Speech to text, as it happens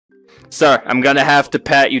Sir, I'm gonna have to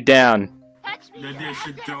pat you down.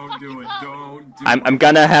 Don't do it. Don't do I'm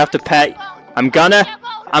gonna have to pat. I'm gonna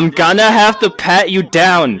have to pat you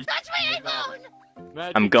down.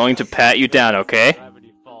 I'm going to pat you down, okay?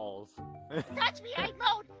 Touch me, I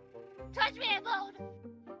moan! Touch me, I moan!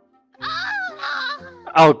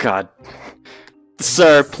 Oh god.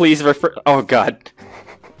 Sir, please refer. Oh god.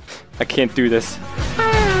 I can't do this.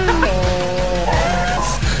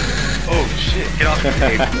 Oh shit, get off the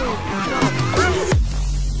table.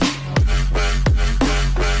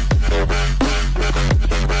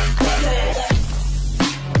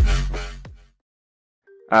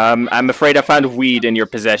 I'm afraid I found weed in your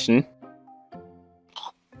possession.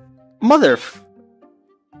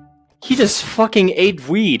 He just fucking ate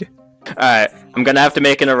weed. Alright, I'm gonna have to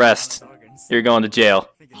make an arrest. You're going to jail.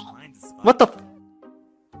 What the f-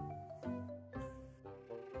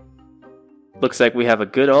 Looks like we have a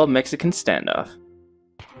good old Mexican standoff.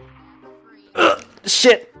 Ugh,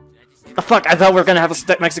 shit! The fuck, I thought we were gonna have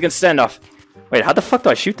a Mexican standoff. Wait, how the fuck do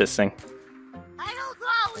I shoot this thing? I don't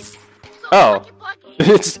know! It's so Oh.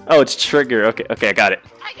 fucking It's trigger. Okay, I got it.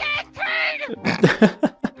 I can't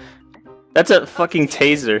turn! That's a fucking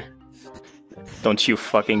taser. Don't you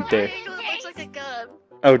fucking dare. It looks like a gun.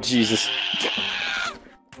 Oh Jesus.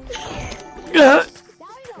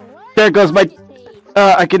 There goes my...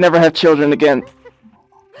 I can never have children again.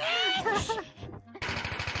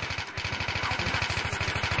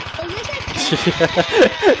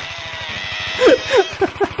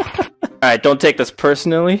 Alright, don't take this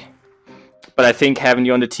personally, but I think having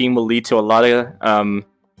you on the team will lead to a lot of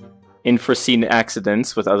unforeseen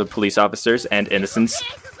accidents with other police officers and innocents.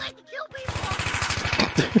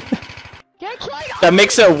 That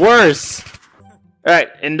makes it worse! Alright,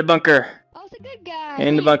 in the bunker. I was a good guy.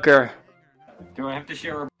 In the bunker. Do I have to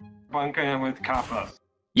share a bunker with Kappa?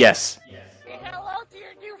 Yes. Say hello to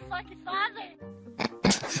your new fucking father!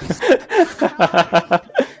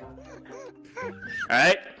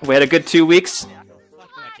 Alright, we had a good 2 weeks.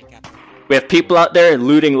 We have people out there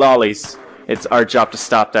looting lollies. It's our job to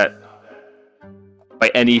stop that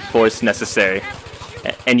by any force necessary.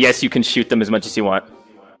 And yes, you can shoot them as much as you want.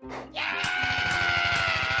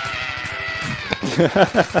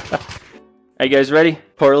 Are you guys ready?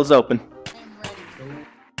 Portal's open.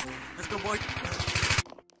 Let's go, boy.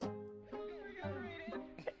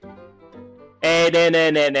 Hey,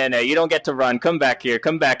 no. You don't get to run. Come back here.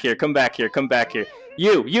 Come back here. Come back here. Come back here.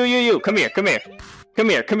 You. Come here. Come here. Come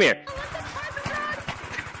here. Come here.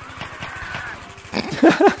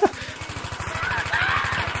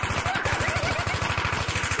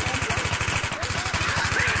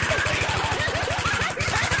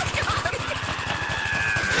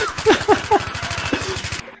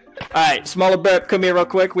 Alright, smaller burp, come here real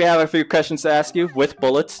quick. We have a few questions to ask you with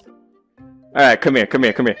bullets. Alright, come here.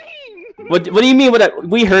 What do you mean?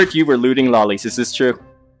 We heard you were looting lollies. Is this true?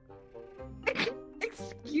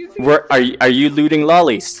 Excuse me. Are you looting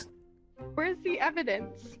lollies? Where's the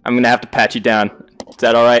evidence? I'm gonna have to pat you down. Is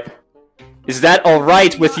that alright? Is that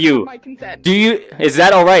alright with Not you? my consent. Is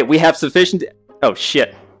that alright? We have sufficient... Oh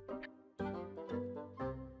shit.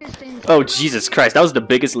 Oh Jesus Christ, that was the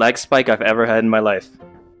biggest lag spike I've ever had in my life.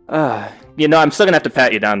 You know, I'm still gonna have to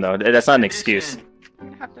pat you down though. That's not an excuse. I'm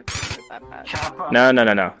gonna have to fix that bad. Kappa.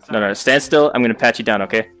 No. Stand still. I'm gonna pat you down,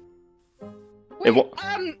 okay? It Wait, won't-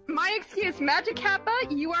 my excuse, Magic Kappa,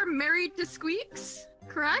 you are married to Squeaks,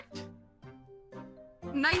 correct?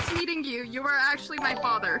 Nice meeting you. You are actually my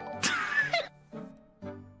father.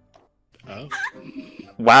 Oh.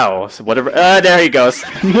 Wow. So whatever. There he goes.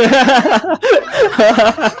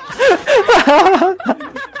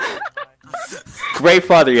 Great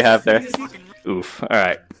father you have there. Oof. All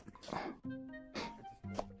right.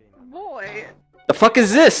 Boy, The fuck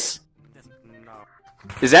is this?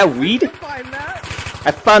 Is that weed? find that.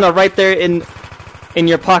 I found it right there in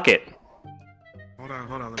your pocket. Hold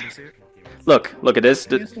on, let me see it. Look at this.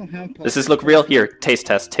 Does this look real? Here, taste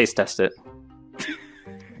test it.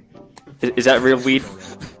 Is that real weed?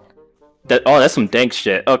 That's some dank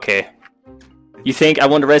shit. Okay. You think I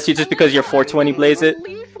want to arrest you just because you're 420 blaze it?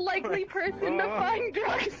 Least likely person to find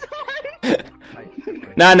drugs on.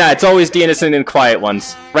 Nah, it's always the innocent and quiet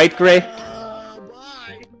ones. Right, Gray?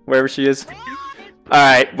 Wherever she is.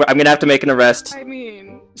 Alright, I'm gonna have to make an arrest. I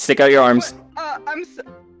mean, Stick out your arms. I'm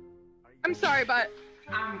sorry, but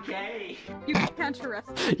I'm gay. you can't arrest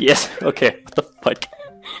me. Yes, okay. What the fuck?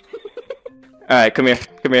 Alright, come here.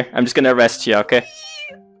 I'm just gonna arrest you, okay?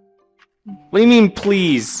 What do you mean,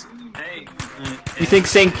 please? Hey. You think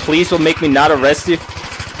saying please will make me not arrest you?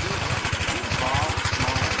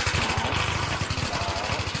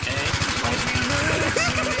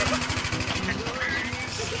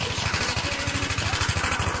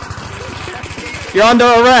 You're under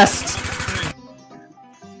arrest!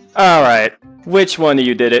 Alright, which one of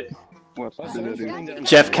you did it?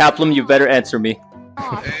 Jeff Kaplan, you better answer me.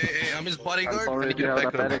 Hey, I'm his bodyguard. I need to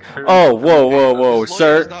get back up. Oh, whoa,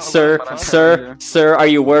 sir, are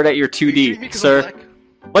you aware that you're 2D, sir?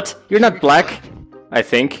 What? You're not black? I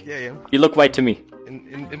think. Yeah, I am. You look white to me.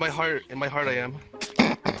 In my heart, I am.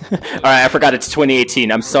 Alright, I forgot it's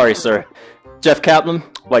 2018. I'm sorry, sir. Jeff Kaplan,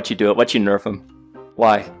 why'd you do it? Why'd you nerf him?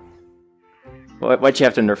 Why? Why'd you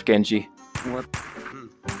have to nerf Genji? What?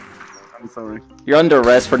 I'm sorry. You're under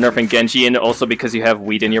arrest for nerfing Genji and also because you have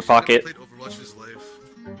weed in your pocket. Played Overwatch his life.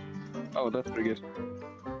 Oh, that's pretty good.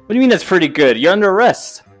 What do you mean that's pretty good? You're under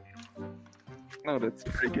arrest. No, that's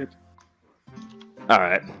pretty good.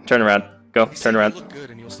 Alright, turn around. Go, turn around. You look good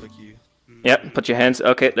and he was like you. Yep, put your hands.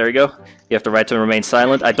 Okay, there you go. You have the right to remain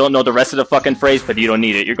silent. I don't know the rest of the fucking phrase, but you don't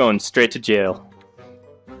need it. You're going straight to jail.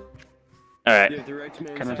 Alright.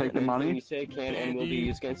 Can I take the money?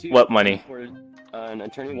 What money? An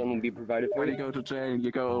attorney will be provided for When you. you go to jail, you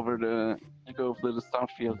go over the start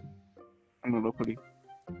field. I'm not locally.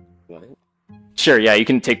 What? Sure, yeah, you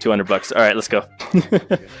can take 200 bucks. Alright, let's go.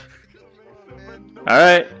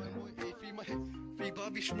 Alright. Free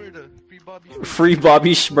Bobby Shmurda. Free Bobby Shmurda. Free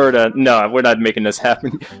Bobby Shmurda. No, we're not making this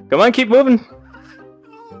happen. Come on, keep moving.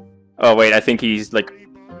 Oh, wait, I think he's like...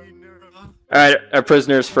 Alright, our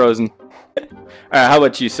prisoner is frozen. Alright, how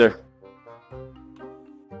about you, sir?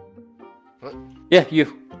 What? Yeah, you.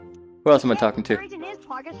 Who else am I talking to?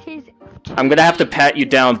 I'm gonna have to pat you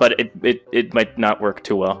down, but it might not work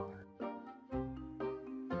too well.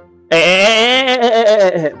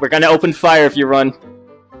 Hey, we're gonna open fire if you run.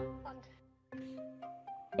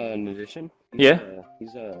 In addition? Yeah?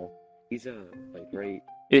 He's like right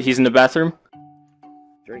He's in the bathroom?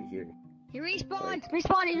 here. He respawned!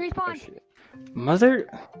 Respawn! He Oh respawned! shit. Mother...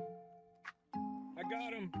 I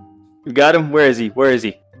got him. You got him? Where is he? Where is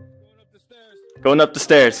he? Going up the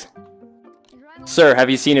stairs. Sir, have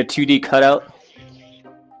you seen a 2D cutout?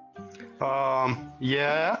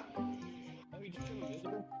 Yeah.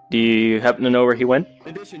 Do you happen to know where he went?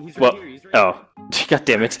 Addition, he's Well, right here. He's right oh. God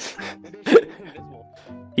damn it. here.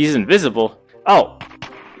 He's invisible. Oh. Yeah,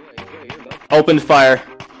 he's right here, bud. Open fire.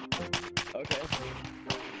 Okay.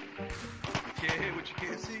 Can't hit what you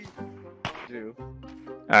can't see. Do.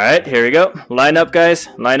 Alright, here we go. Line up, guys.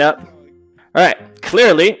 Line up. Alright,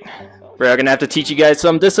 clearly, we're gonna have to teach you guys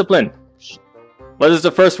some discipline. What is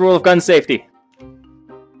the first rule of gun safety?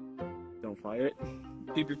 Don't fire it.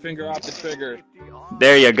 Keep your finger off the trigger.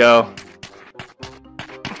 There you go.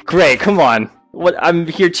 Great, come on. What? I'm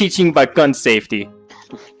here teaching about gun safety.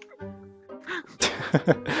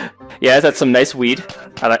 Yeah, that's some nice weed.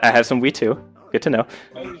 I have some weed too. Good to know.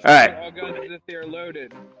 Alright. All guns as if they are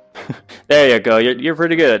loaded. There you go. You're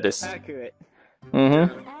pretty good at this. Accurate.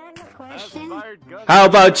 Mm-hmm. I have a question. How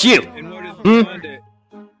about you? And what is Hmm? beyond it?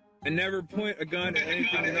 And never point a gun at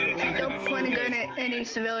anything you're not going to Don't point a gun at any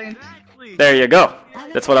civilians. There you go.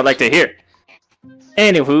 That's what I'd like to hear.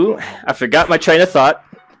 Anywho, I forgot my train of thought.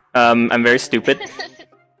 I'm very stupid.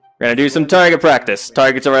 We're gonna do some target practice.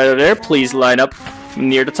 Targets are right over there. Please line up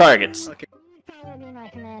near the targets.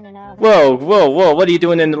 Whoa, whoa, whoa! What are you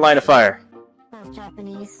doing in the line of fire?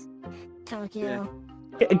 Japanese. Tokyo.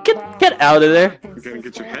 Get out of there! You're gonna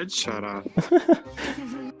get your head shot off.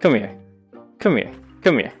 Come here. Come here.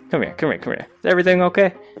 Come here. Come here. Come here. Come here. Is everything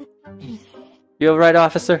okay? You alright,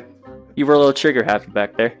 officer? You were a little trigger happy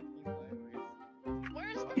back there.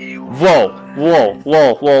 Whoa! Whoa!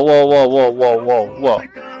 Whoa! Whoa! Whoa! Whoa! Whoa! Whoa! Whoa! Whoa!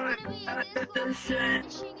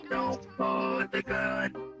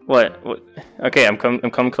 What? What? Okay, I'm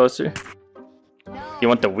coming closer. You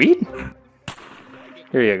want the weed?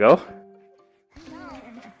 Here you go.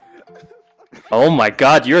 Oh my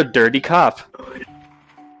god, you're a dirty cop.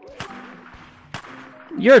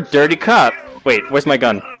 You're a dirty cop. Wait, where's my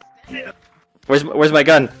gun? Where's my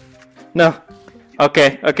gun? No.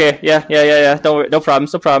 Okay, okay, yeah. Don't worry, no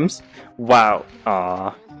problems, no problems. Wow.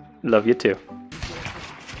 Aw. Love you too.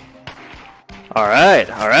 Alright,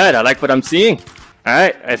 I like what I'm seeing.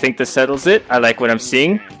 Alright, I think this settles it. I like what I'm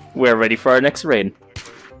seeing. We're ready for our next raid.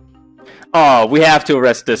 Oh, we have to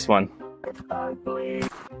arrest this one.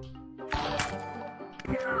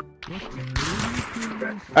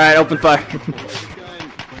 Alright, open fire.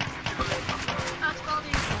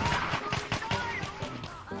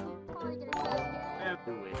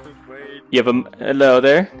 You have a... Hello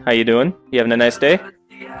there. How you doing? You having a nice day?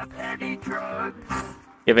 You have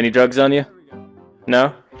any drugs on you?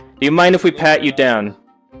 No? Do you mind if we pat you down?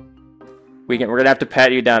 We're gonna have to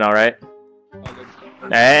pat you down, alright?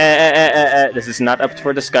 This is not up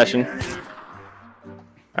for discussion.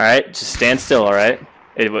 Alright, just stand still, alright?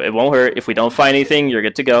 It won't hurt. If we don't find anything, you're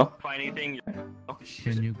good to go.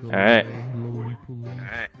 Alright.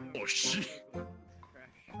 Oh shit.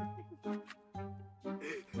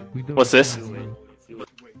 What's this?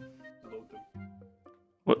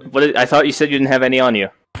 What I thought you said you didn't have any on you.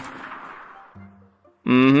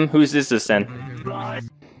 Whose is this then?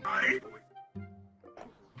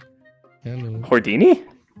 Hordini?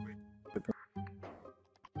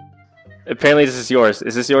 Apparently this is yours.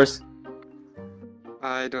 Is this yours?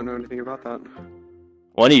 I don't know anything about that.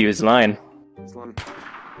 One of you is lying. This one.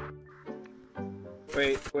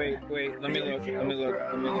 Wait. Let me look.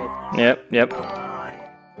 Yep.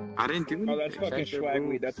 I didn't do anything. Oh, that's fucking swag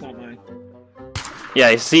weed. That's not mine.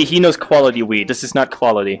 Yeah, see, he knows quality weed. This is not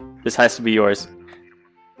quality. This has to be yours.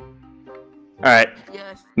 Alright.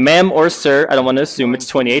 Yes. Ma'am or sir, I don't want to assume it's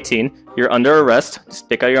 2018. You're under arrest.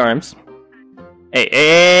 Stick out your arms.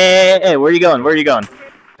 Hey, where are you going? Where are you going?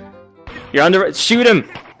 You're under... Shoot him!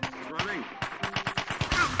 Running.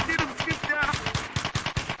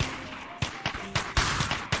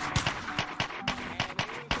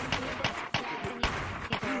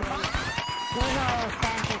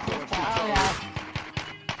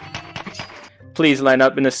 Please line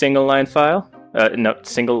up in a single line file. No,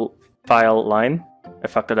 single file line. I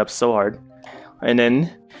fucked it up so hard. And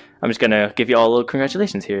then I'm just gonna give you all a little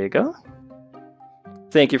congratulations. Here you go.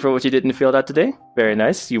 Thank you for what you did in the field out today. Very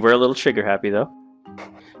nice. You were a little trigger happy though.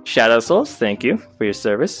 Shadow Souls, thank you for your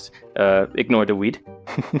service. Ignore the weed.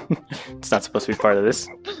 It's not supposed to be part of this.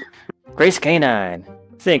 Grace Canine,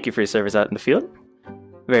 thank you for your service out in the field.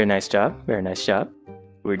 Very nice job. Very nice job.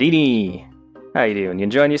 Wardini, how you doing? You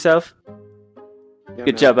enjoying yourself? Yeah,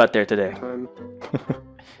 Good job out there today. Time.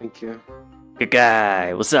 Thank you. Good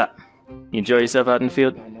guy. What's up? You enjoy yourself out in the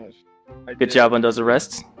field? Good job on those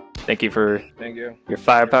arrests. Thank you for your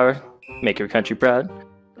firepower. Make your country proud.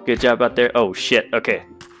 Good job out there. Oh shit. Okay.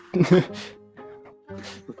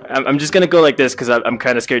 I'm just gonna go like this because I'm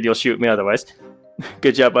kind of scared you'll shoot me otherwise.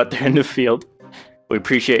 Good job out there in the field. We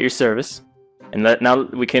appreciate your service. And now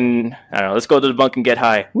we can, I don't know, let's go to the bunk and get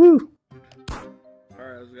high. Woo!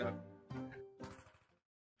 Alright, let's go.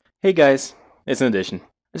 Hey guys, it's an addition.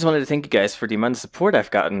 I just wanted to thank you guys for the amount of support I've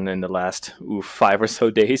gotten in the last 5 or so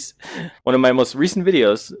days. One of my most recent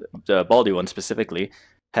videos, the Baldy one specifically,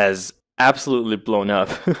 has absolutely blown up.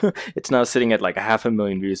 It's now sitting at like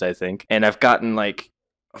 500,000 views, I think. And I've gotten like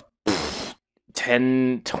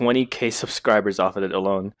 10, 20k subscribers off of it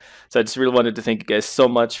alone. So I just really wanted to thank you guys so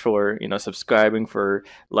much for, you know, subscribing, for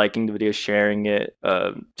liking the video, sharing it,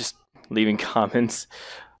 just leaving comments.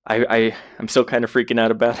 I'm still kind of freaking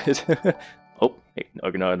out about it. Oh,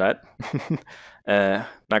 ignore that.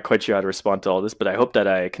 Not quite sure how to respond to all this, but I hope that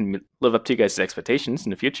I can live up to you guys' expectations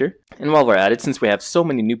in the future. And while we're at it, since we have so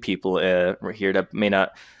many new people right here that may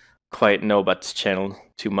not quite know about this channel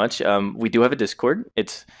too much, we do have a Discord.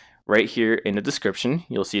 It's right here in the description.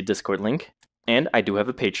 You'll see a Discord link. And I do have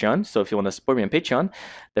a Patreon, so if you want to support me on Patreon,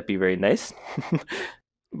 that'd be very nice.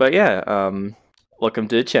 But yeah, welcome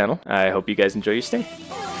to the channel. I hope you guys enjoy your stay.